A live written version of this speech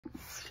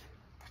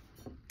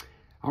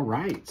All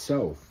right,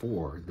 so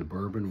for the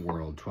Bourbon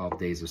World 12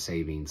 Days of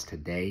Savings,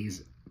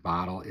 today's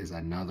bottle is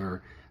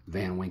another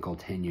Van Winkle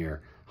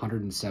 10-year,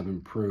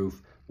 107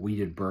 proof,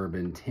 wheated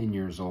bourbon, 10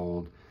 years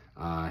old,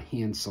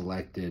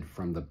 hand-selected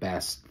from the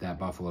best that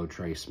Buffalo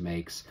Trace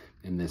makes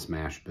in this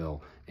mash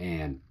bill.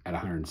 And at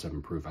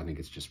 107 proof, I think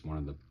it's just one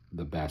of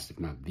the best, if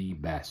not the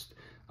best,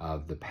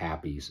 of the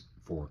Pappies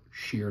for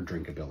sheer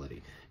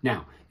drinkability.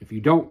 Now, if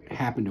you don't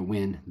happen to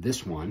win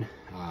this one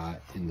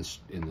in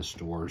the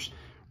stores,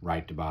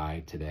 right to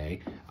buy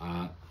today,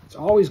 it's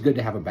always good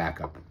to have a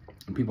backup.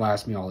 And people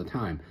ask me all the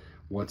time,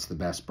 what's the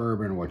best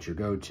bourbon? What's your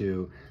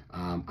go-to?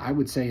 I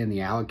would say in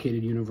the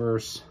allocated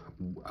universe,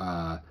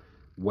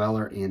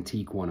 Weller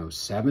Antique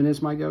 107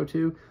 is my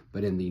go-to,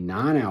 but in the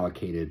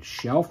non-allocated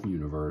shelf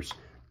universe,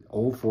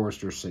 Old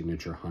Forester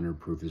Signature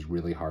 100 proof is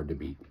really hard to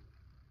beat.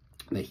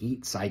 The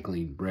heat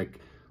cycling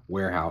brick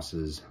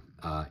warehouses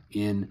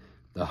in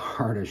the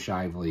heart of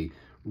Shivley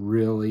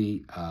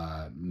really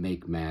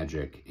make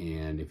magic,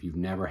 and if you've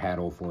never had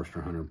Old Forester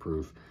 100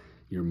 proof,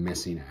 you're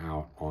missing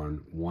out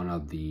on one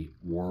of the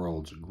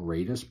world's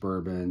greatest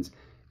bourbons.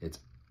 It's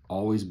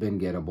always been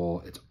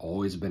gettable, it's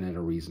always been at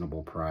a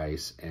reasonable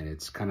price, and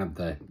it's kind of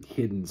the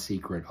hidden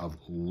secret of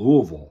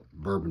Louisville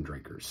bourbon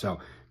drinkers. So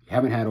if you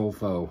haven't had Old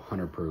Fo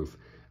 100 proof,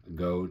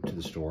 go to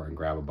the store and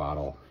grab a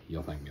bottle.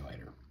 You'll thank me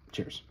later.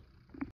 Cheers.